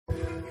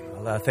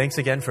Well, thanks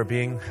again for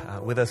being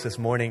with us this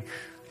morning.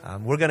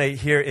 We're going to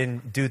hear in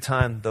due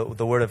time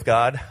the Word of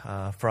God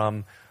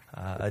from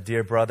a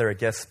dear brother, a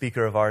guest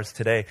speaker of ours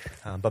today.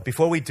 But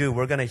before we do,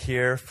 we're going to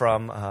hear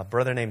from a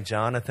brother named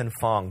Jonathan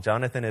Fong.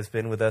 Jonathan has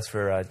been with us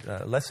for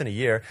less than a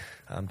year,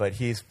 but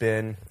he's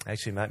been,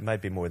 actually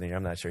might be more than a year,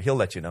 I'm not sure. He'll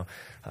let you know.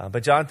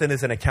 But Jonathan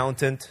is an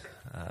accountant,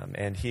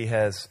 and he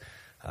has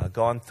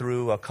gone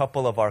through a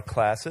couple of our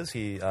classes.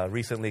 He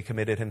recently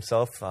committed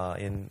himself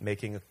in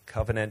making a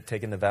covenant,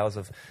 taking the vows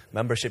of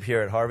membership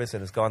here at Harvest,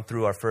 and has gone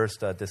through our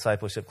first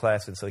discipleship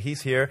class. And so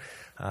he's here.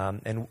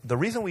 And the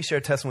reason we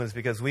share testimonies is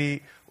because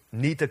we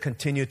need to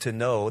continue to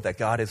know that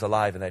God is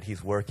alive and that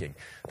He's working.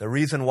 The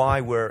reason why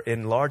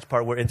in large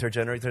part, we're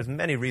intergenerational. There's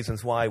many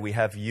reasons why we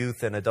have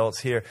youth and adults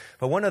here.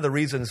 But one of the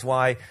reasons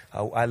why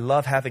I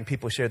love having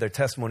people share their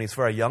testimonies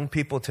for our young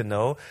people to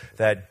know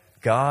that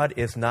God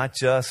is not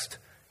just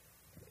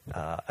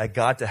a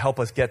God to help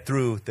us get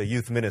through the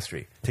youth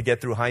ministry, to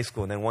get through high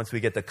school. And then once we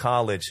get to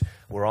college,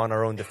 we're on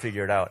our own to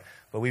figure it out.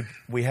 But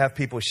we have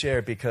people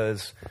share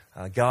because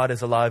God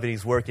is alive and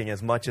He's working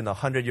as much in the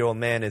 100-year-old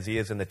man as He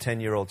is in the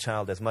 10-year-old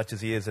child, as much as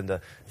He is in the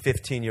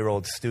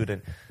 15-year-old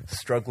student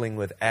struggling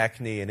with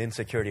acne and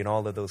insecurity and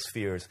all of those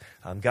fears.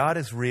 God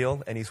is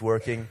real and He's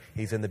working.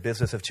 He's in the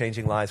business of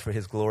changing lives for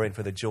His glory and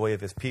for the joy of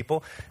His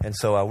people. And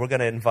so we're going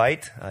to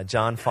invite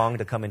John Fong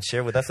to come and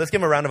share with us. Let's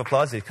give him a round of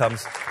applause as he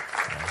comes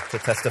to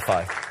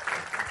testify.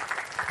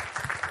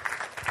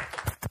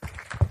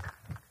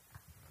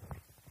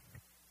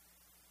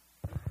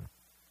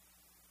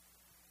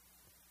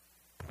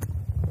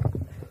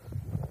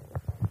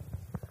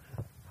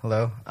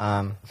 Hello.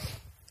 I'm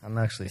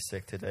actually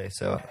sick today,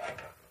 so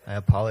I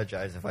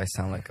apologize if I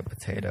sound like a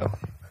potato.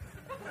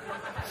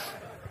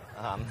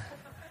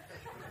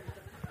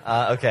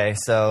 Okay,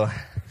 so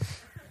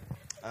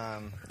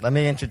let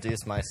me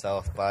introduce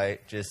myself by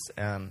just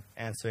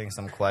answering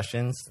some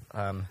questions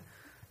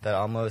that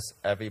almost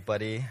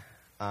everybody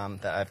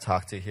that I've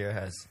talked to here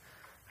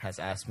has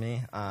asked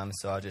me.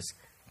 So I'll just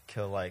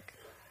kill like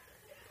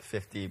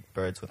 50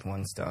 birds with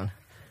one stone.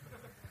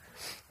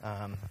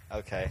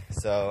 Okay,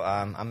 so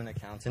I'm an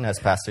accountant, as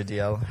Pastor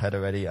DL had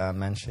already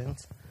mentioned.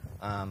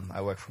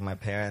 I work for my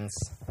parents.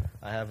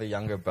 I have a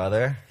younger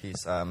brother.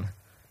 He's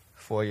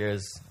 4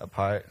 years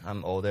apart.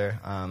 I'm older,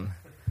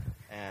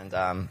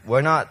 and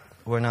we're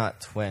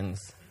not twins.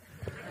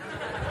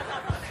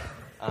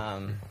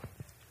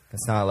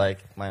 It's not like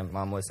my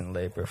mom was in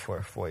labor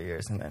for 4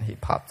 years and then he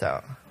popped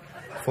out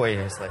 4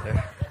 years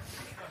later.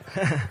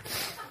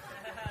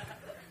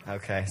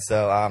 Okay,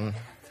 so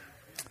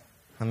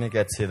let me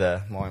get to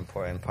the more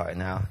important part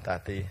now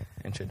that the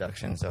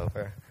introduction's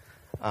over.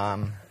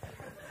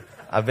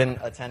 I've been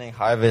attending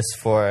Harvest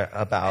for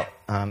about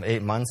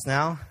 8 months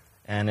now,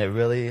 and it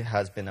really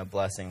has been a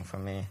blessing for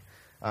me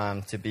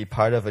to be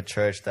part of a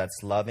church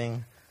that's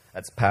loving,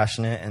 that's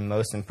passionate, and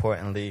most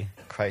importantly,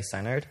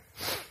 Christ-centered.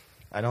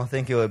 I don't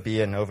think it would be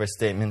an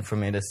overstatement for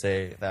me to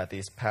say that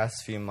these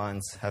past few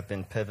months have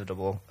been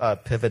pivotal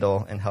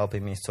in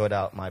helping me sort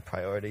out my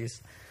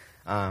priorities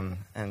and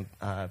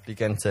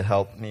begin to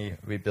help me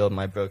rebuild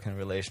my broken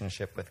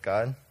relationship with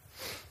God.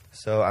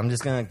 So I'm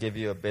just going to give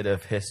you a bit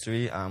of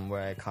history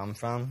where I come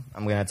from.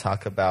 I'm going to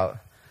talk about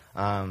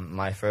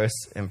my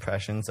first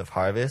impressions of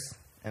Harvest,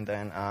 and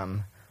then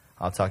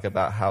I'll talk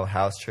about how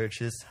house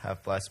churches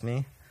have blessed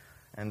me,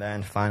 and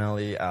then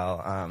finally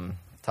I'll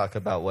talk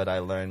about what I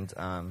learned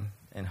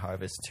in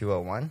Harvest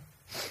 201.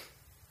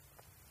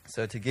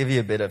 So to give you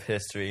a bit of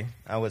history,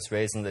 I was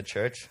raised in the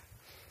church.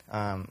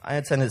 I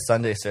attended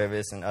Sunday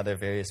service and other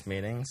various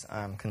meetings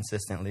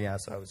consistently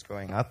as I was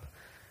growing up.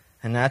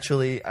 And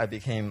naturally, I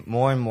became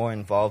more and more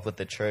involved with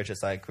the church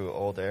as I grew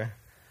older.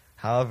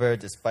 However,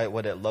 despite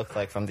what it looked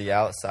like from the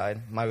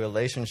outside, my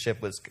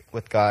relationship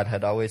with God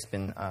had always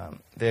been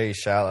very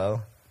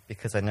shallow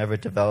because I never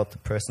developed a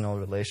personal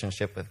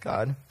relationship with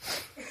God.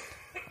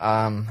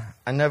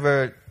 I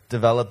never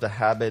developed a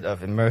habit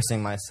of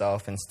immersing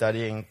myself in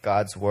studying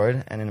God's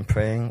Word and in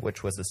praying,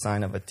 which was a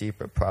sign of a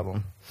deeper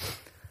problem.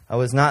 I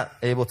was not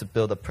able to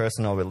build a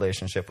personal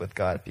relationship with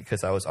God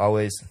because I was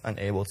always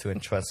unable to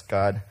entrust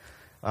God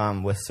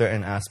with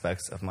certain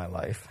aspects of my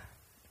life.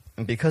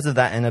 And because of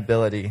that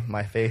inability,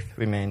 my faith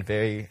remained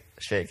very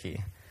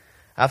shaky.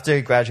 After I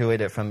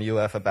graduated from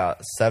UF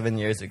about 7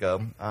 years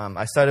ago,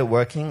 I started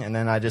working, and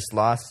then I just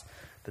lost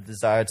the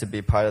desire to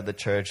be part of the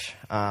church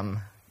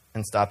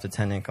and stopped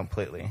attending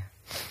completely.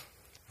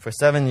 For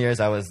 7 years,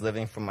 I was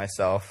living for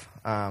myself.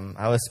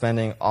 I was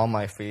spending all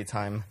my free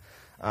time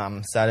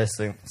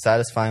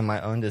satisfying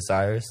my own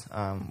desires,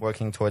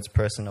 working towards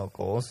personal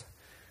goals.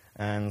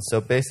 And so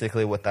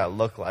basically what that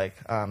looked like,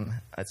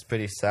 it's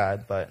pretty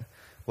sad, but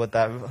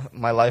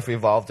my life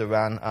revolved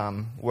around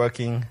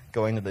working,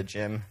 going to the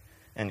gym,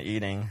 and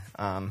eating.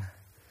 And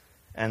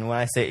when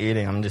I say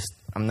eating,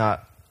 I'm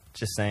not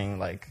just saying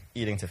like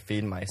eating to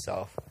feed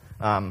myself.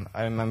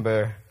 I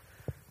remember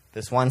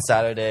this one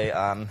Saturday,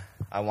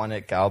 I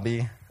wanted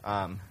galbi.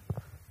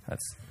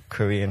 That's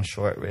Korean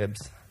short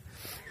ribs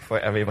for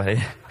everybody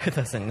who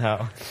doesn't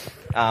know.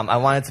 I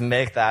wanted to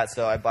make that,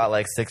 so I bought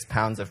like 6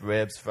 pounds of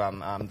ribs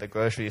from the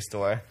grocery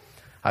store.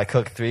 I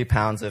cooked 3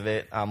 pounds of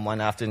it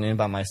one afternoon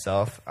by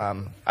myself.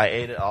 I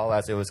ate it all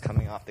as it was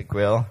coming off the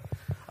grill.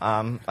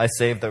 I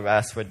saved the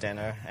rest for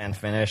dinner and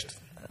finished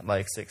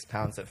like 6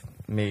 pounds of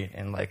meat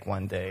in like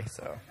one day.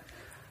 So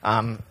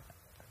I'm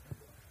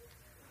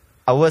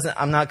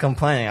not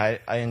complaining.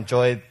 I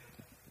enjoyed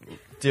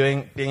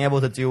being able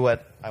to do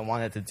what I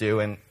wanted to do,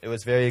 and it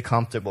was very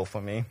comfortable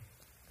for me.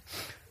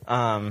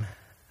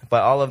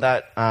 But all of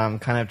that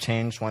kind of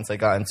changed once I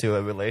got into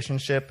a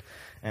relationship,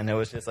 and it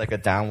was just like a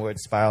downward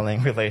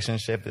spiraling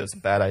relationship. It was a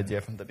bad idea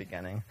from the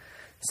beginning.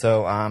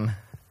 So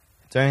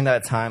during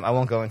that time, I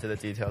won't go into the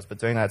details, but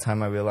during that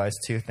time I realized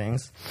 2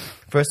 things.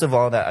 First of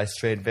all, that I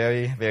strayed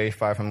very, very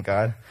far from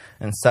God.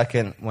 And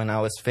second, when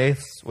I was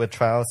faced with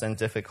trials and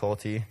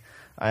difficulty,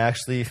 I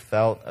actually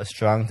felt a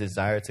strong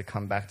desire to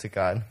come back to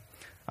God.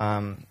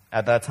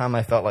 At that time,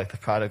 I felt like the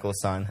prodigal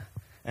son.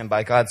 And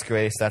by God's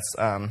grace,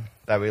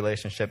 that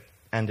relationship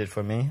ended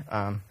for me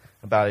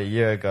about a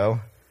year ago,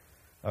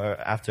 or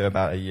after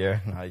about a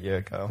year, not a year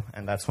ago.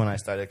 And that's when I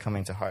started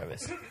coming to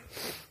Harvest.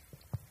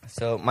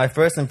 So my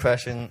first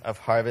impression of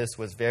Harvest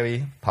was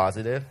very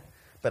positive,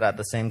 but at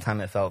the same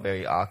time, it felt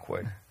very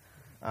awkward.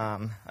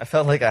 I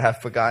felt like I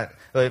had forgotten.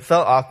 Well, it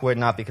felt awkward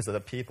not because of the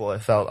people.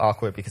 It felt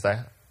awkward because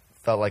I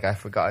felt like I'd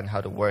forgotten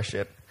how to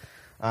worship.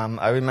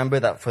 I remember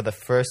that for the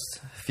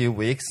first few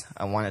weeks,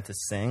 I wanted to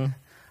sing,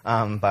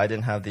 but I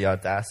didn't have the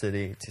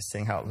audacity to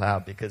sing out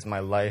loud because my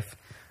life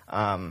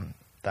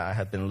that I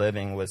had been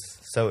living was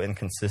so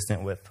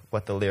inconsistent with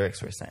what the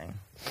lyrics were saying.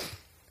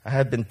 I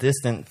had been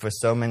distant for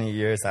so many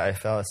years that I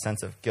felt a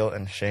sense of guilt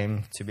and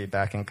shame to be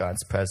back in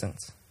God's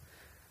presence.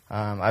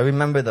 I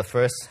remember the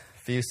first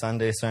few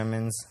Sunday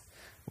sermons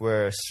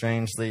were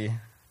strangely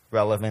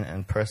relevant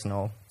and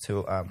personal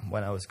to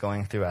what I was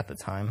going through at the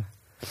time.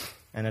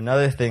 And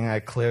another thing I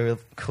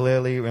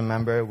clearly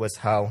remember was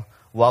how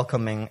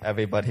welcoming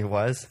everybody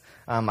was.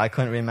 I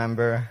couldn't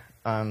remember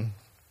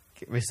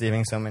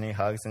receiving so many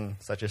hugs in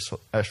such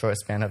a short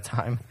span of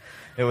time.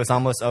 It was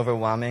almost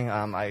overwhelming.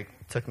 It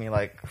took me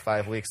like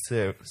 5 weeks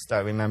to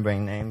start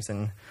remembering names,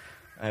 and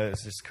it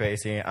was just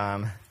crazy.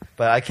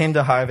 But I came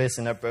to Harvest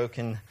in a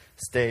broken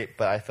state,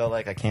 but I felt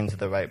like I came to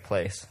the right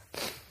place.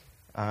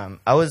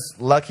 I was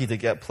lucky to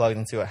get plugged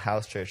into a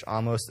house church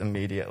almost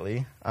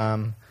immediately.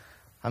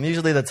 I'm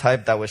usually the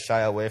type that would shy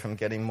away from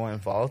getting more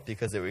involved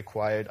because it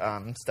required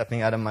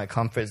stepping out of my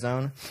comfort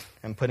zone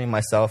and putting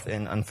myself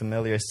in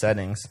unfamiliar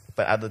settings.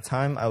 But at the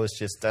time, I was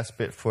just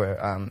desperate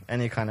for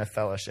any kind of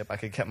fellowship I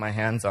could get my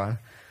hands on.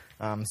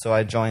 So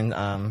I joined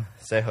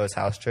Seho's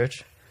house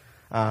church.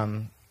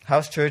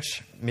 House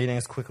church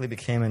meetings quickly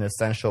became an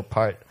essential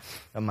part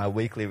of my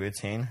weekly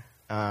routine,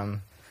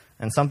 and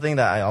something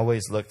that I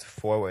always looked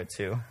forward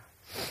to.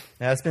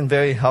 It has been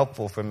very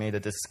helpful for me to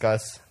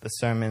discuss the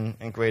sermon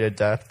in greater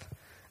depth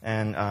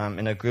and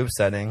in a group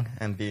setting,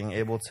 and being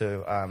able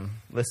to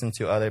listen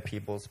to other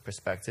people's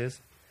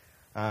perspectives.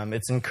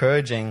 It's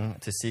encouraging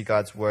to see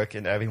God's work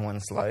in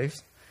everyone's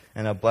lives,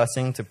 and a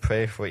blessing to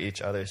pray for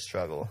each other's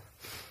struggle.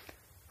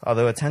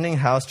 Although attending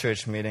house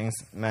church meetings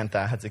meant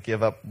that I had to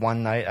give up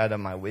one night out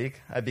of my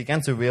week, I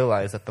began to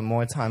realize that the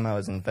more time I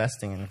was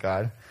investing in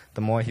God,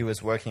 the more He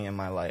was working in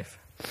my life.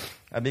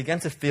 I began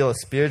to feel a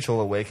spiritual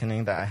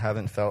awakening that I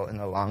haven't felt in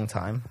a long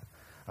time.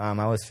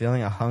 I was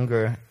feeling a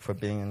hunger for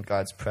being in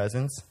God's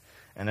presence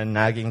and a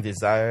nagging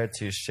desire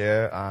to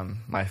share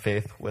my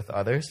faith with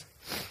others.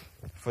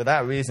 For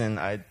that reason,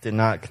 I did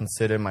not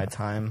consider my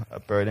time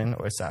a burden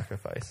or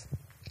sacrifice.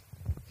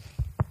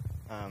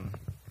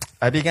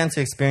 I began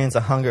to experience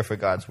a hunger for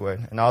God's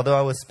word, and although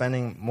I was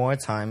spending more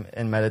time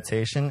in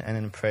meditation and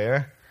in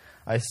prayer,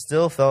 I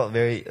still felt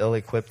very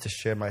ill-equipped to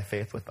share my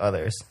faith with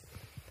others.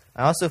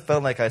 I also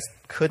felt like I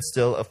could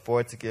still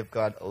afford to give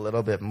God a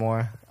little bit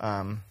more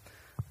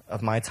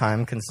of my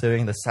time,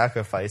 considering the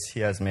sacrifice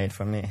He has made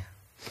for me.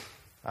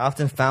 I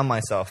often found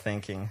myself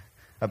thinking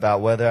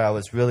about whether I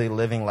was really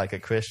living like a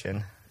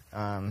Christian,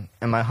 and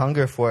my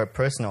hunger for a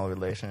personal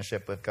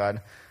relationship with God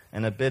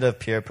and a bit of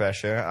peer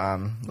pressure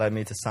led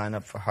me to sign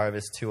up for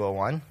Harvest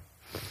 201.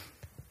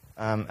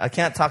 I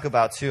can't talk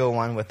about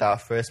 201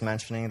 without first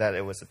mentioning that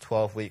it was a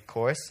 12-week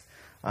course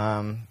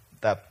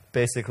that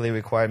basically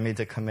required me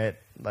to commit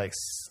like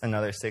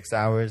another 6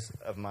 hours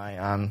of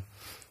my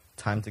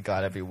time to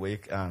God every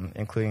week,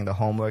 including the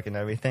homework and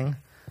everything.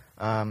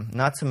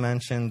 Not to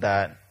mention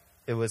that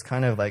it was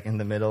kind of like in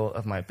the middle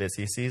of my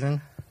busy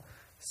season.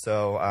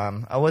 So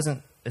I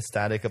wasn't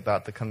ecstatic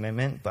about the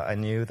commitment, but I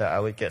knew that I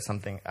would get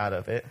something out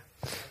of it.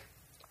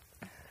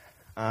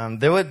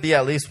 There would be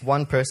at least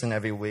one person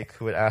every week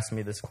who would ask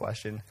me this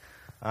question,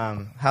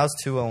 how's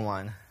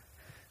 201?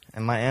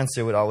 And my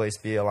answer would always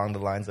be along the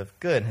lines of,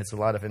 good, it's a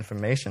lot of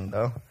information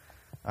though.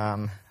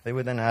 They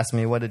would then ask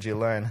me, what did you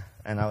learn?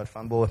 And I would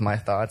fumble with my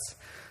thoughts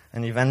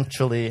and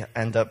eventually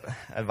end up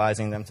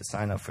advising them to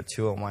sign up for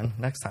 201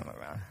 next time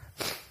around.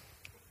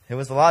 It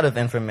was a lot of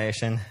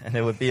information, and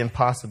it would be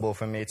impossible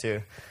for me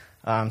to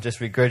just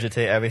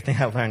regurgitate everything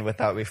I learned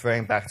without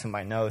referring back to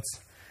my notes.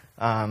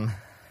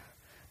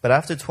 But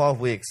after 12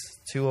 weeks,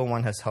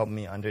 201 has helped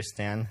me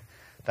understand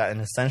that an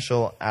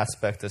essential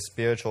aspect of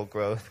spiritual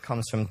growth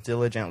comes from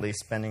diligently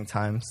spending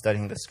time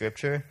studying the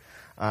Scripture,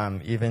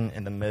 even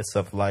in the midst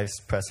of life's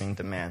pressing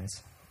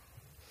demands.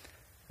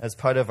 As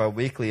part of our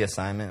weekly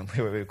assignment,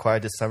 we were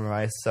required to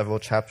summarize several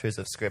chapters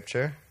of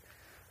Scripture.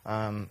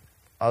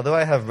 Although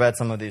I have read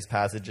some of these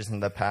passages in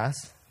the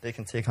past, they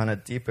can take on a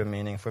deeper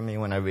meaning for me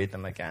when I read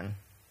them again.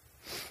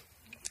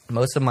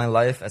 Most of my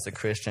life as a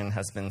Christian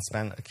has been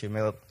spent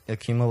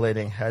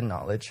accumulating head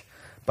knowledge,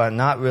 but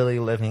not really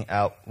living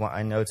out what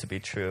I know to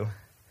be true.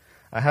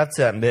 I have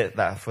to admit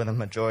that for the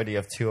majority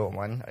of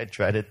 201, I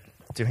dreaded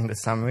doing the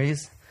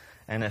summaries,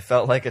 and it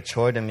felt like a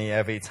chore to me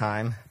every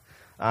time,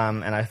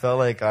 and I felt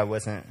like I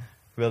wasn't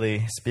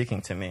really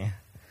speaking to me.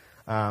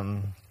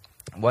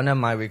 One of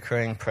my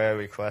recurring prayer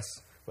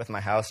requests with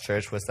my house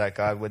church was that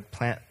God would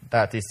plant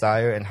that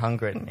desire and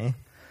hunger in me.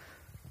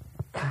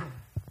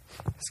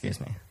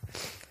 Excuse me.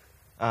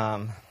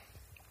 And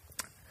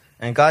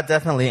God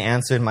definitely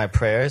answered my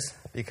prayers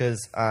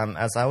because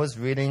as I was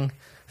reading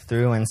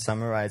through and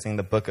summarizing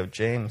the book of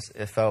James,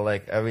 it felt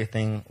like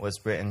everything was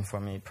written for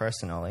me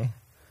personally.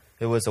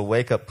 It was a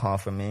wake-up call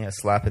for me, a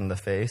slap in the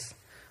face.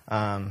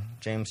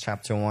 James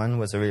chapter 1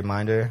 was a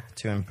reminder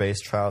to embrace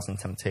trials and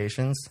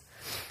temptations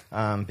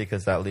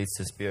because that leads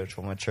to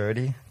spiritual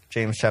maturity.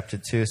 James chapter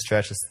 2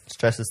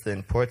 stresses the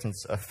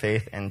importance of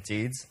faith and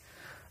deeds.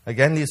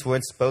 Again, these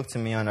words spoke to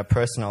me on a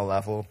personal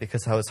level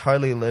because I was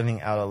hardly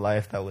living out a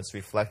life that was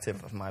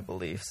reflective of my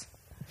beliefs.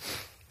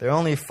 There are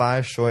only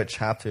 5 short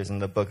chapters in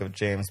the book of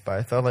James, but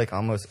I felt like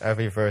almost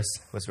every verse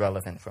was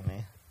relevant for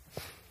me.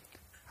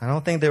 I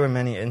don't think there were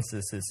many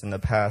instances in the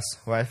past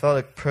where I felt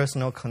a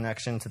personal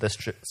connection to the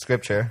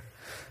Scripture,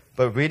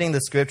 but reading the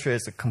Scripture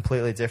is a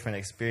completely different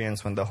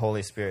experience when the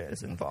Holy Spirit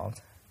is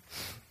involved.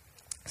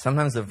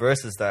 Sometimes the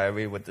verses that I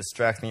read would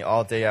distract me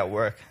all day at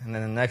work, and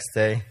then the next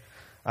day,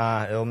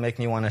 it'll make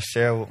me want to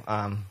share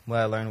what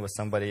I learned with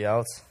somebody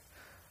else.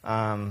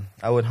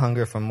 I would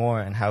hunger for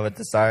more and have a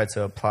desire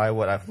to apply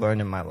what I've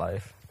learned in my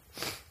life.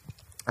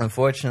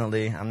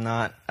 Unfortunately, I'm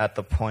not at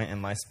the point in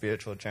my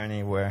spiritual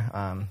journey where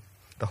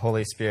the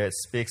Holy Spirit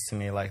speaks to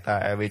me like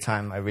that every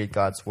time I read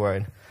God's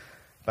Word.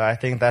 But I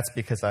think that's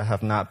because I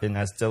have not been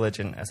as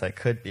diligent as I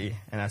could be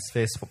and as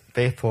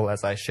faithful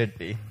as I should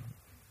be.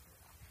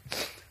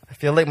 I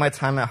feel like my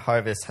time at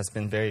Harvest has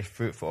been very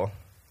fruitful.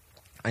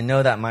 I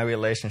know that my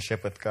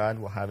relationship with God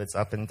will have its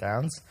ups and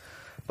downs,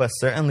 but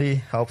certainly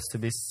helps to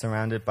be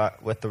surrounded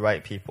with the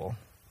right people.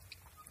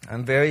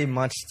 I'm very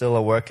much still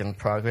a work in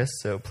progress,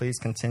 so please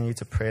continue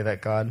to pray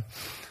that God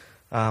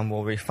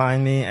will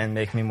refine me and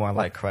make me more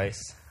like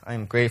Christ. I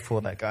am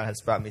grateful that God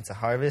has brought me to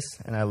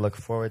Harvest, and I look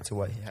forward to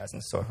what He has in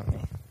store for me.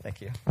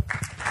 Thank you.